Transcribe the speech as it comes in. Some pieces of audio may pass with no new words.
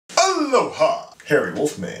Aloha! Harry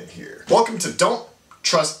Wolfman here. Welcome to Don't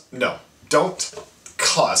Cuss, Tongue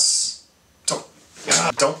Cuss.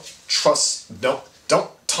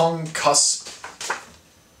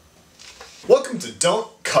 Welcome to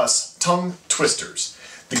Don't Cuss Tongue Twisters,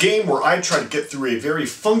 the game where I try to get through a very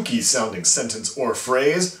funky sounding sentence or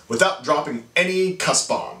phrase without dropping any cuss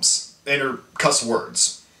bombs, or cuss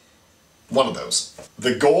words. One of those.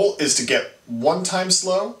 The goal is to get 1 time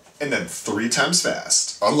slow and then 3 times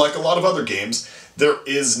fast. Unlike a lot of other games, there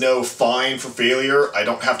is no fine for failure. I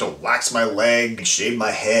don't have to wax my leg, shave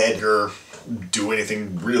my head, or do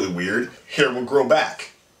anything really weird. Hair will grow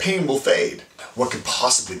back. Pain will fade. What could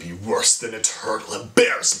possibly be worse than eternal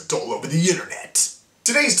embarrassment all over the internet?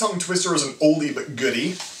 Today's tongue twister is an oldie but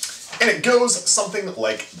goodie, and it goes something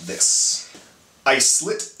like this. I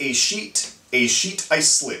slit a sheet I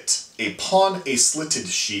slit. Upon a slitted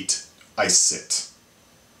sheet I sit.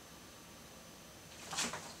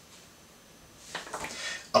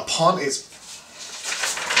 Upon a...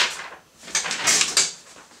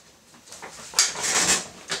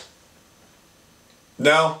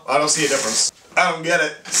 No, I don't see a difference. I don't get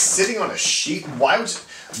it. Sitting on a sheet? Why would...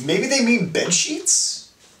 Maybe they mean bed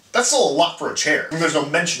sheets? That's still a lot for a chair. I mean, there's no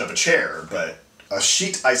mention of a chair, but... A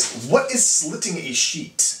sheet What is slitting a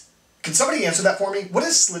sheet? Can somebody answer that for me? What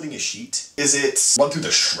is slitting a sheet? Is it run through the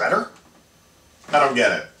shredder? I don't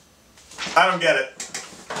get it. I don't get it.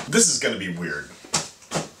 This is gonna be weird.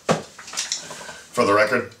 For the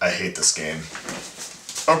record, I hate this game.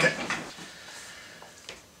 Okay.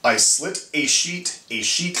 I slit a sheet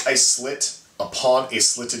I slit, upon a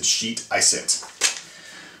slitted sheet I sit.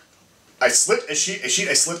 I slit a sheet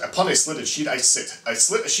I slit, upon a slitted sheet I sit. I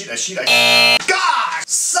slit a sheet I... God!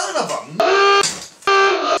 Son of a...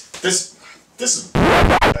 This is...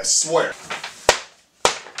 I swear.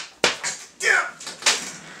 Yeah.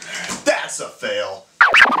 That's a fail.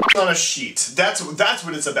 On a sheet. That's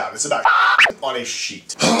what it's about. It's about on a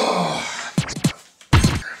sheet.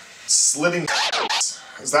 Slitting.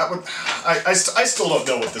 Is that what... I still don't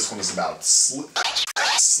know what this one is about.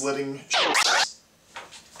 Slitting.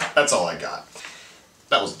 That's all I got.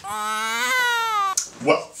 That was...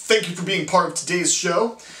 Well, thank you for being part of today's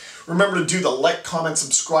show. Remember to do the like, comment,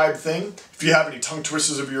 subscribe thing. If you have any tongue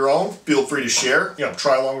twisters of your own, feel free to share. You know,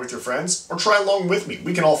 try along with your friends, or try along with me.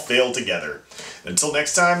 We can all fail together. And until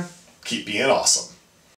next time, keep being awesome.